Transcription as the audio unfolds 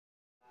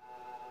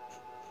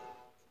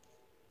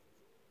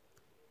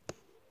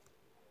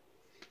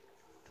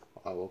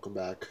Welcome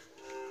back.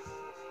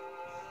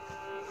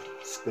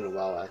 It's been a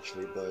while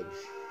actually, but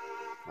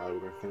we're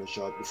gonna finish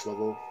up this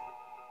level.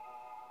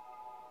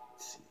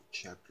 Let's see,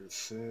 chapter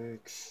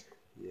 6.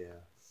 Yeah,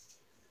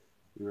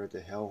 we were at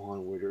the Hell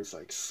Hunt where there's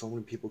like so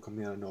many people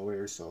coming out of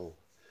nowhere, so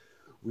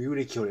we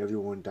already killed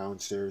everyone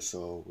downstairs,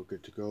 so we're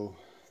good to go.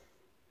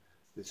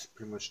 This is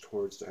pretty much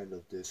towards the end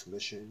of this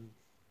mission.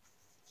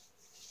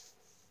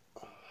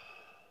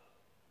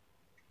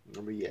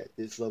 Remember, yeah,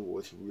 this level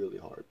is really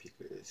hard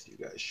because you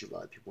guys shoot a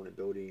lot of people in the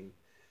building.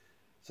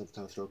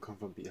 Sometimes they'll come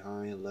from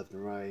behind, left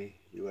and right.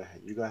 You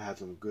gotta have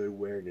some good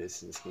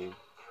awareness in this game.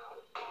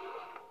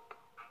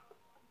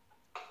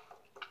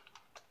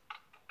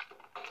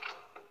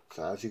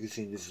 So as you can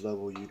see in this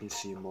level, you can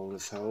see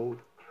Mona's held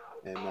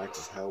and Max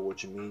is held,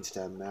 which means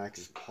that Max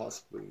is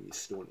possibly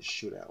still in a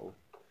shootout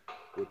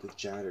with the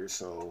janitor.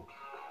 So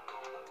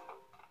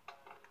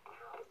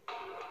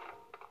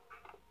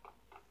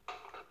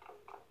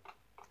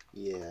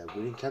yeah,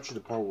 we didn't capture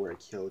the part where I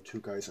killed two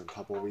guys on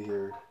top over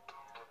here.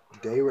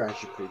 They were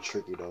actually pretty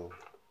tricky though.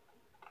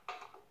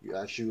 You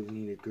actually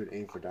need a good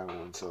aim for that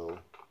one. So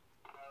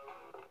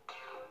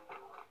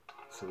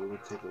we're gonna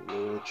take a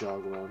little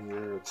jog around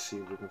here. Let's see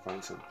if we can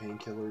find some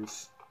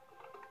painkillers.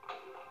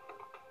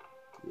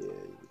 Yeah,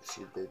 you can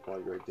see a dead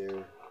body right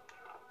there.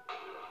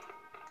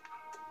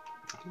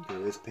 I think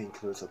there is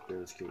painkillers up there.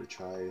 Let's give it a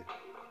try.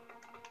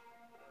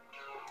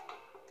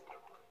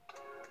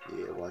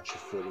 Yeah, watch your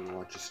footing,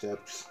 watch your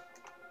steps.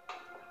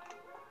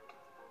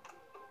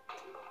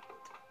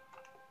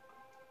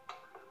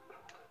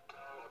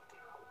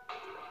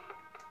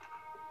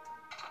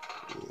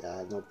 Yeah, I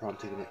have no problem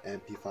taking the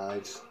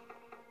MP5s.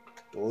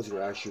 Those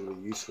are actually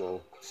really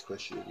useful,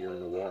 especially if you're in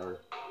the water.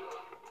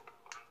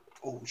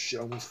 Oh shit,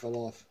 I almost fell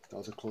off. That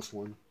was a close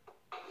one.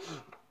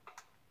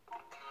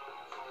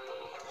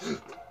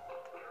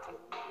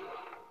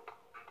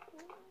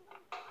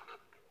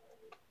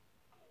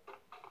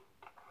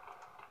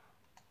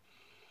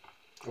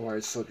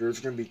 Alright, so there's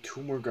gonna be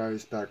two more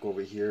guys back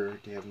over here.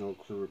 They have no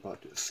clue we're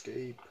about to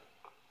escape.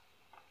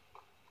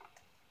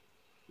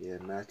 Yeah,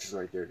 Max is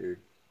right there, dude.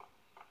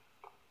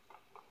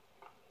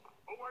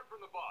 Word from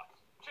the boss.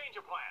 Change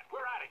of plan. We're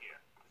out of here.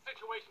 The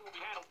situation will be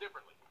handled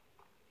differently.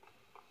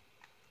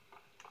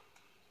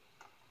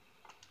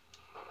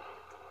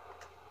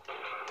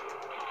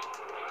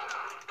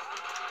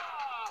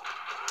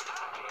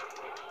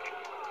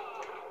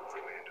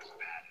 Commandos have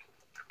had it.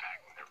 They're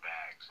packing their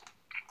bags.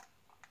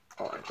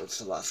 Alright, that's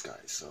the last guy,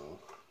 so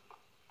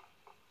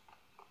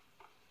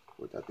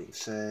with that being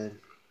said,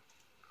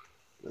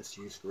 let's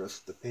use the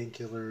rest of the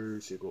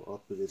painkillers. You go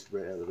up to this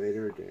red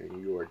elevator,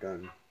 then you are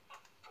done.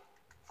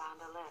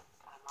 Found a lift.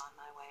 I'm on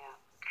my way up.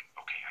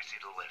 Okay, I see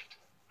the lift.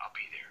 I'll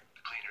be there.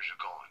 The cleaners are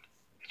gone.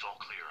 It's all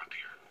clear up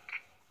here.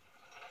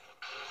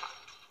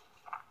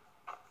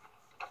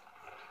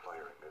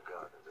 Firing a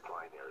gun is a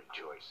binary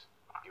choice.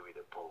 You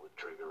either pull the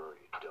trigger or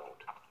you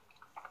don't.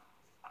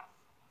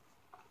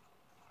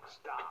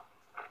 Stop.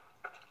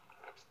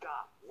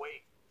 Stop.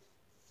 Wait.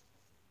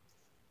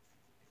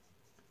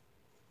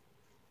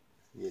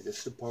 Yeah, this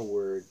is the part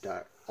where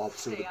that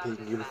officer with the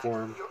pink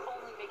uniform,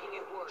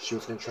 she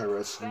was gonna try to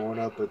arrest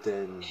Mona, but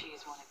then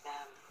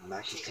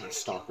Max is trying to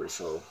stop her,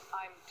 so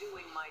I'm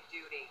doing my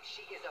duty.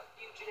 She is a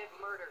fugitive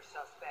murder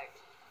suspect.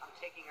 I'm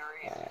taking her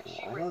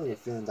in. I don't even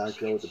feel that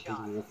girl with the pink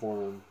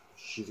uniform,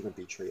 she's gonna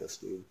betray us,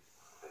 dude.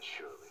 That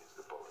surely is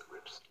the bullet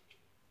rips.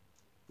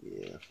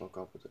 Yeah, fuck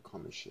off with the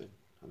comment shit.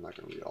 I'm not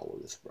gonna read all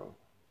of this, bro.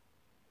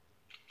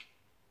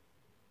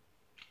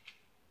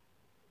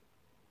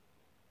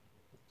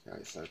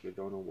 Guys, like, we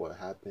don't know what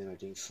happened. I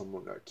think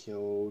someone got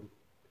killed.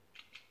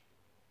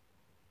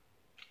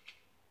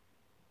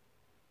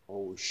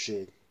 Oh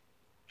shit.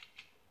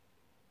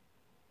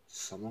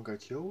 Someone got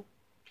killed?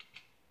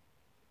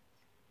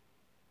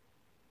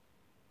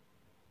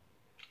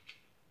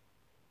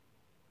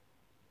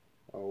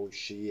 Oh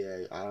shit,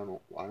 yeah, I don't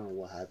know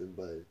what happened,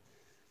 but it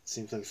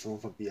seems like someone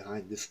from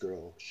behind this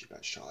girl, she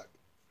got shot.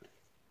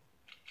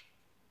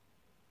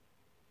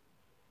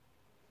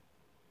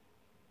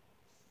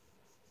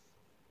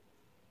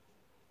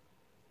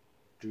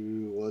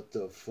 Dude, what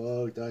the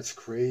fuck? That's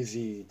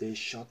crazy. They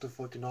shot the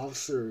fucking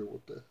officer.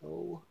 What the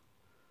hell?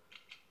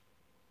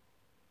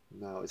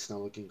 No, it's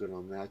not looking good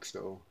on Max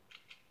though.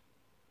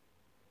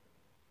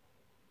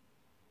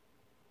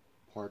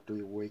 Part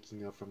 3,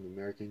 waking up from the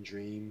American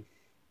dream.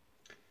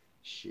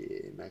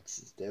 Shit, Max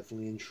is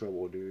definitely in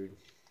trouble, dude.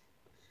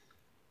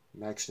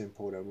 Max didn't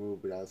pull that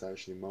move, but that was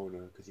actually Mona.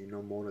 Because you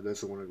know Mona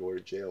doesn't want to go to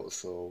jail,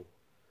 so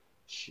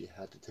she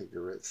had to take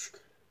the risk.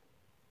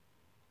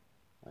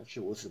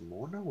 Actually, was it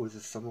Mona or was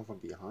it someone from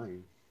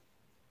behind?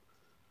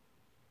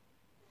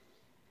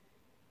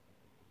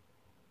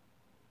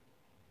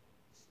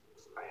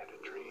 I had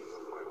a dream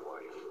of my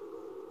wife.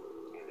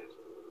 In it,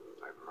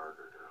 I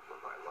murdered her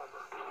for my lover.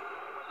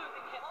 We're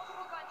losing him.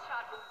 Multiple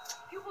gunshot wounds.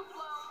 Pupils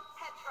blown.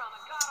 Head trauma.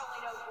 God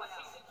only knows what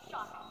else. He's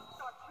shot.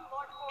 Start 2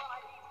 large bore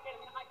IVs.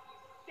 Get him to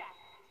ICU stat.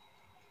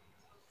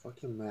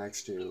 Fucking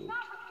Max, dude.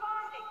 Not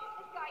responding.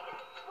 This guy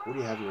is What do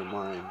you have in your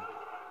mind?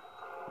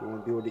 You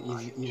want to be with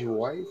the evil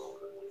wife?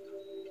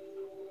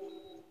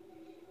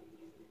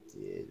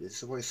 Yeah,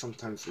 this is why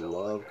sometimes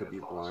love could be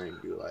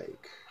blind. Be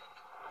like,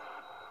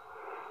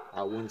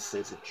 I wouldn't say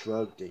it's a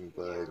drug thing,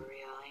 but You're a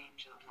real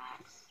angel,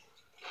 Max.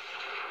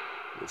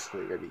 this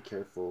way you gotta be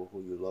careful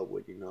who you love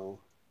with, you know.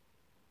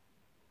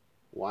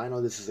 Well, I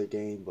know this is a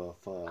game,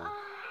 but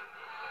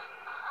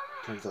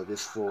turns out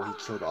this fool, he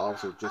killed the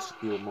officer just to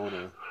be with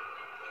Mona.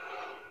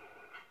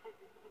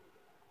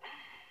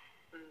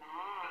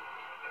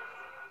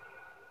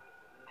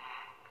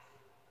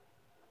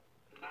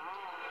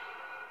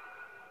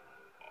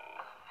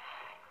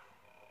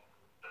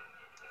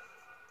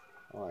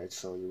 Alright,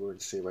 so you were to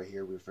save right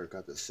here. We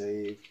forgot to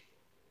save.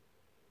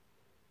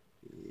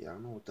 Yeah, I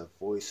don't know what the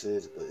voice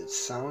is, but it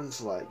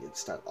sounds like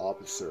it's that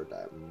officer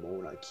that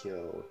Mona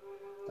killed.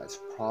 That's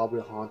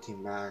probably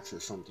haunting Max or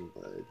something,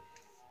 but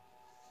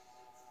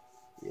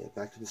yeah,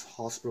 back to this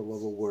hospital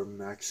level where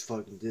Max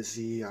fucking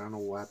dizzy. I don't know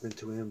what happened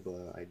to him,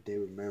 but I did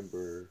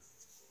remember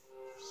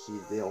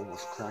they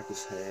almost cracked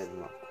his head,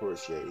 and of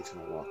course, yeah, he's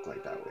gonna walk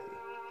like that way.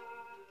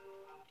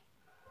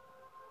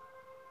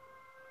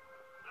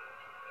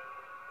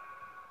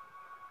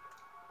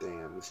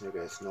 Damn, this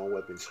nigga has no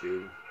weapons,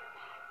 dude.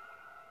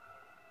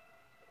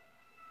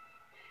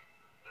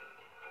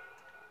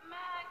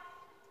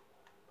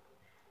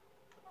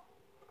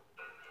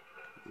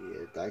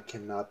 Yeah, that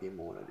cannot be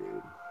Mona,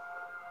 dude.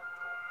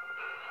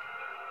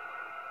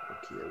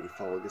 Okay, yeah, we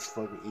follow this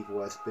fucking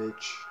evil ass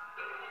bitch.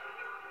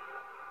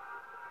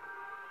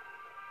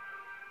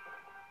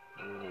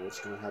 I don't know what's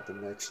gonna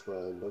happen next, but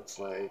it looks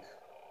like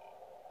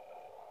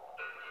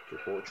they're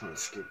both trying to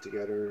escape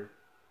together.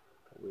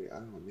 Wait, I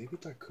don't know, maybe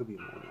that could be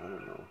Mona, I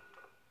don't know.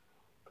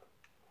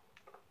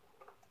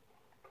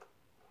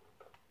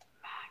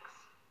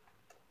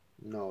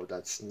 No,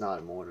 that's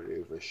not Mona,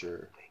 dude, for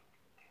sure. Think.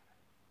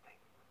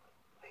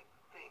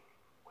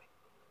 Wait.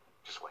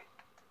 Just wait.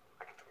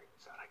 I can figure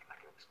this out. I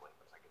can explain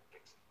this. I can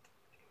fix it.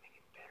 I can make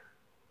it better.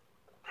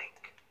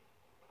 Think.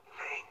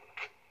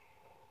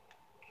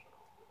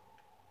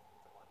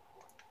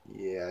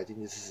 Yeah, I think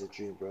this is a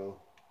dream, bro.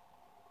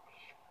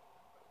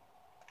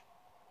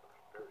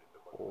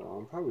 Oh,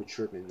 I'm probably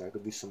tripping. That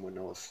could be someone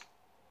else.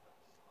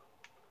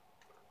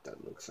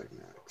 That looks like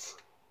Max.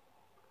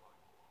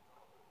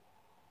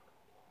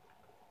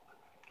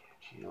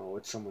 No,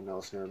 it's someone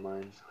else. Never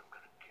mind.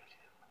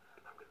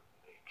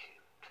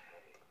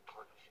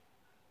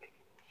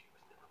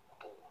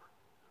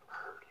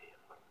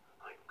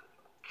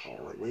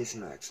 Oh, it is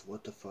Max.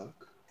 What the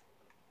fuck?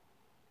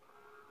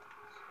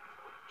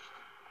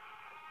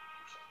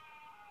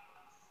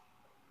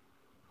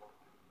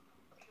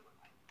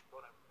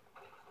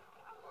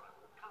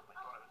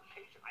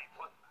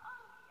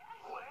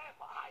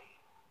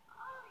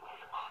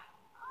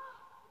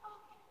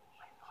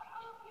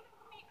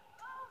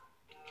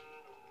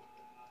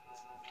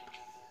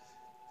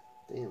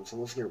 Damn,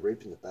 someone's getting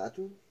raped in the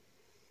bathroom?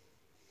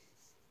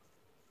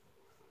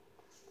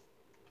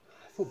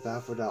 I feel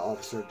bad for that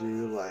officer,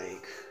 dude.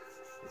 Like,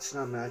 it's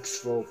not Max's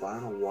fault, but I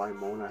don't know why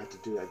Mona had to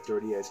do that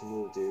dirty ass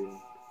move, dude.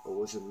 Or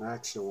was it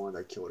Max the one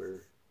that killed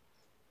her?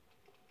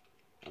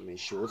 I mean,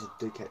 she was a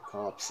dickhead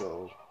cop,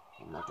 so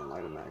I'm not gonna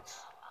lie to Max.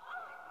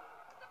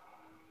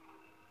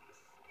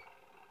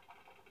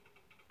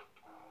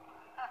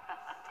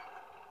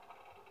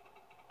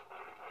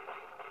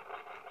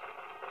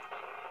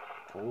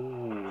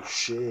 Oh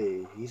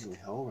shit, he's in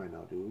hell right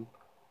now, dude.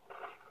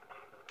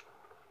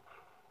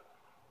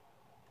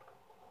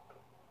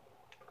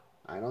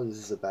 I know this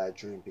is a bad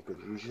dream because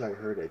usually I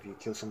heard that if you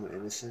kill someone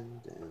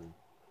innocent, then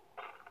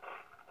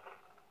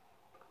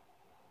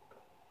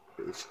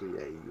basically,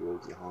 yeah, you will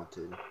get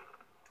haunted.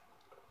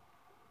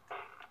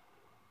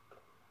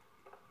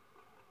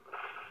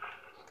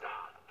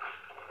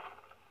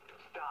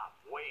 Stop.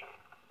 Wait.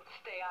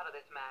 Stay out of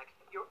this, Max.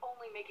 You're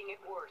only making it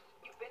worse.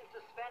 You've been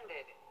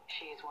suspended.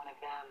 She's one of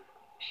them.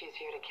 She's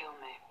here to kill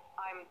me.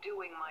 I'm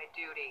doing my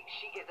duty.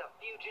 She is a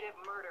fugitive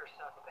murder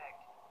suspect.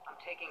 I'm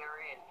taking her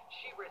in.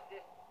 She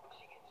resists.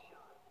 She gets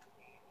shot.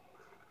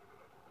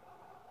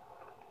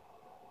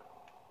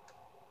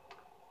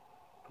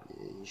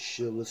 Yeah, you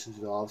should listen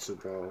to the officer,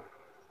 bro.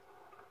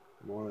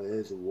 Mona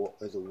is a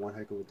one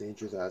heck of a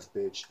dangerous ass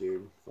bitch,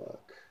 dude.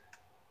 Fuck.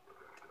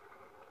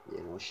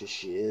 You know, she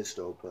is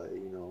though, but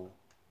you know,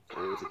 it's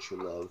always a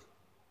true love.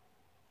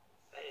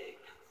 Hey.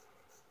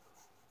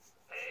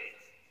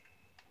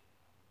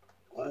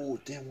 Oh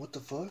damn! What the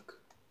fuck?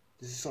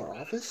 This is our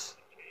office?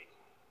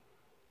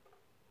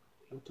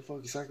 What the fuck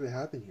exactly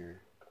happened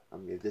here? I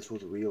mean, if this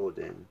was real,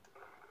 then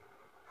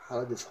how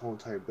did this whole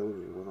entire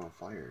building went on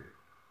fire?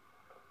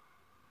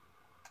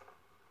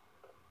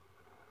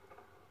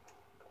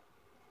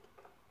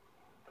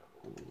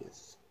 I mean,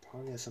 yes,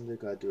 probably has something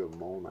got to do with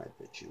Mona, I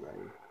bet you,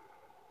 right?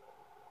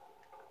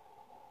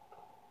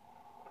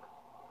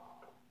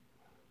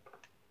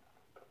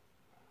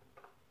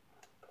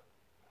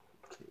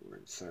 Okay, we're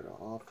inside the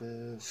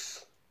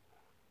office.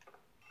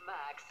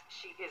 Max,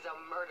 she is a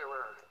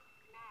murderer.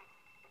 Max,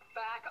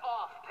 Back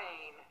off,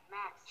 Payne.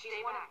 Max, she's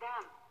one of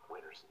them.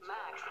 Winners.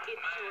 Max,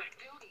 it's your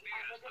duty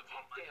as a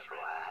detective.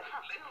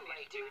 Too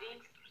late.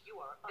 Duty? You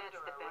are That's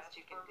under the best arrest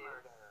you can for do.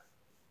 murder.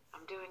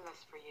 I'm doing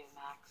this for you,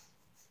 Max.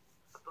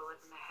 A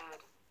bullet in the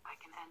head. I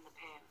can end the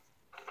pain.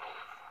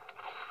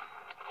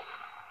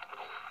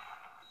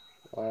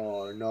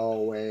 Oh,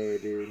 no way,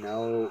 dude.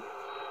 Now,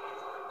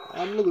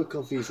 I'm a little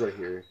confused right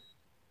here.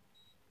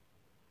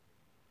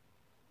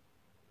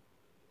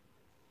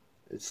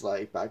 It's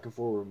like back and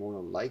forth. Ramona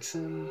likes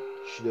him,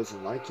 she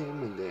doesn't like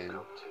him, and then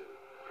Come to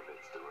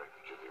amidst the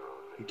wreckage of your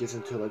own he gets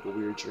into like a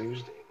weird dream.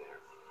 Stay there,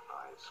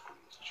 eyes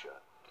squeezed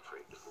shut,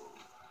 afraid to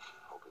move,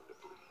 hoping to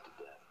bleed to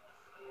death.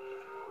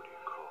 Or do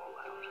you crawl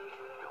out,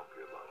 help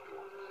your loved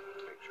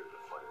ones, make sure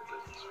the fire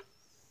doesn't...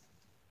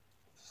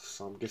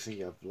 So I'm guessing,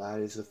 yeah,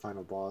 Vlad is the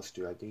final boss,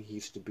 dude. I think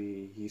he's the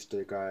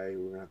guy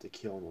we're gonna have to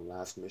kill in the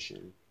last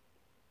mission.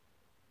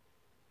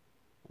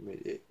 I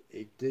mean,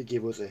 it did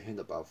give us a hint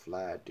about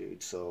Vlad,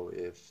 dude. So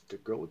if the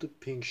girl with the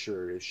pink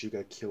shirt, if she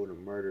got killed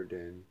and murdered,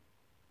 then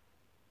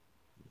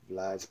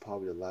Vlad's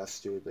probably the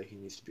last dude that he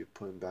needs to be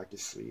putting back to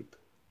sleep.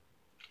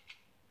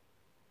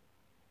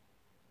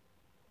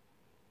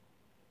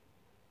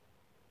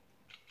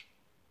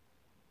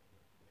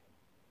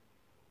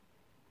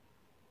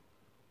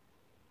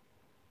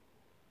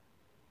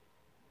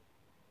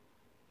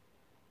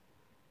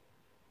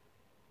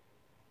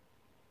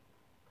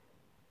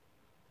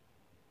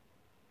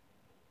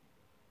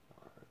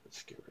 Alright,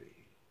 let's get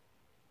ready.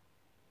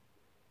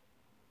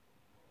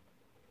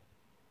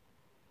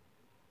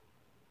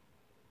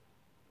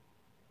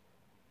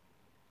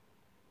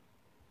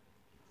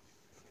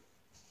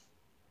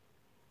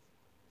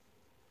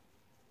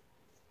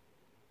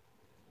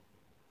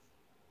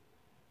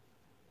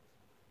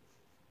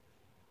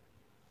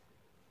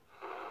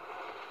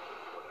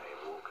 When I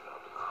had woken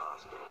up in the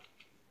hospital,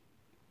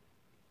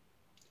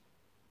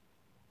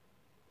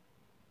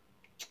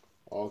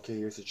 Okay,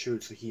 here's the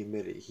truth. So he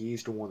admitted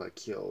he's the one that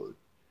killed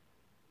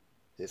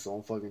his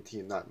own fucking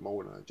team, not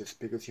Mona. Just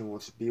because he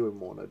wants to be with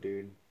Mona,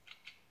 dude.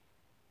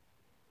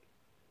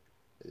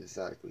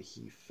 Exactly.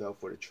 He fell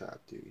for the trap,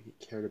 dude. He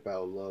cared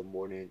about love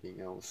more than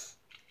anything else.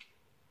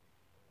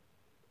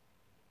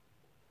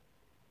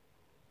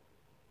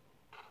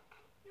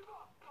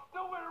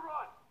 nowhere to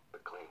run! The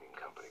cleaning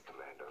company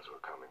commandos were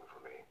coming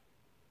for me.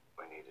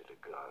 I needed a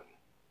gun.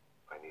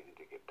 I needed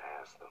to get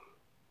past them.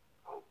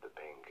 Hope the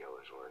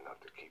painkillers were enough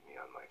to keep me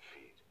on my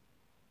feet.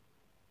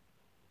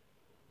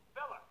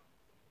 Fella!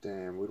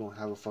 Damn, we don't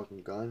have a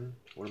fucking gun?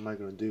 What am I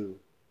gonna do?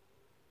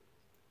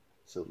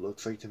 So it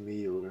looks like to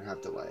me we're gonna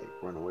have to like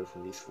run away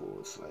from these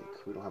fools.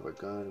 Like, we don't have a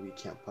gun, we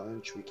can't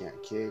punch, we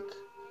can't kick.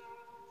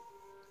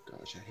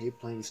 Gosh, I hate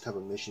playing these type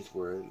of missions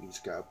where you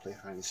just gotta play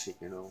hide and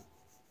seek, you know?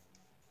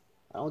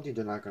 I don't think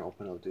they're not gonna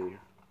open up, dude.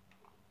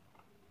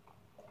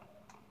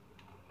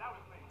 That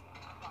was me.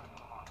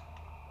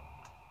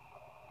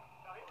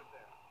 Now he was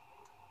there.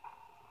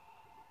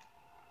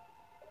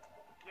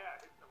 Yeah,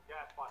 hit some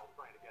gas bottles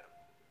trying to get him.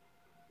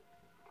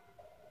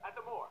 At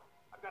the moor.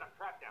 I've got him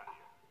trapped down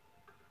here.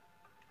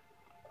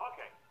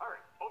 Okay, hurry.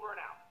 Over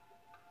and out.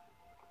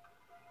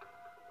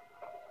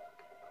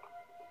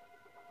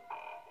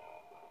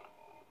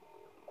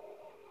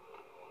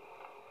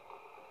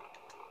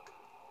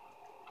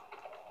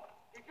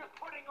 You're just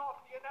putting off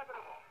the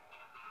inevitable.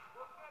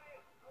 We'll get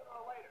in sooner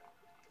or later.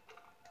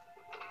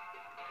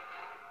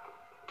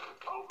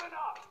 Open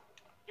up!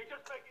 You're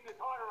just making this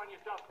harder on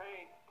yourself,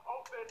 Payne.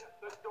 Open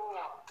the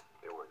door.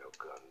 There were no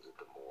guns at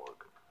the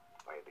morgue.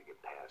 I had to get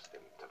past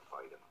him to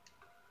fight him.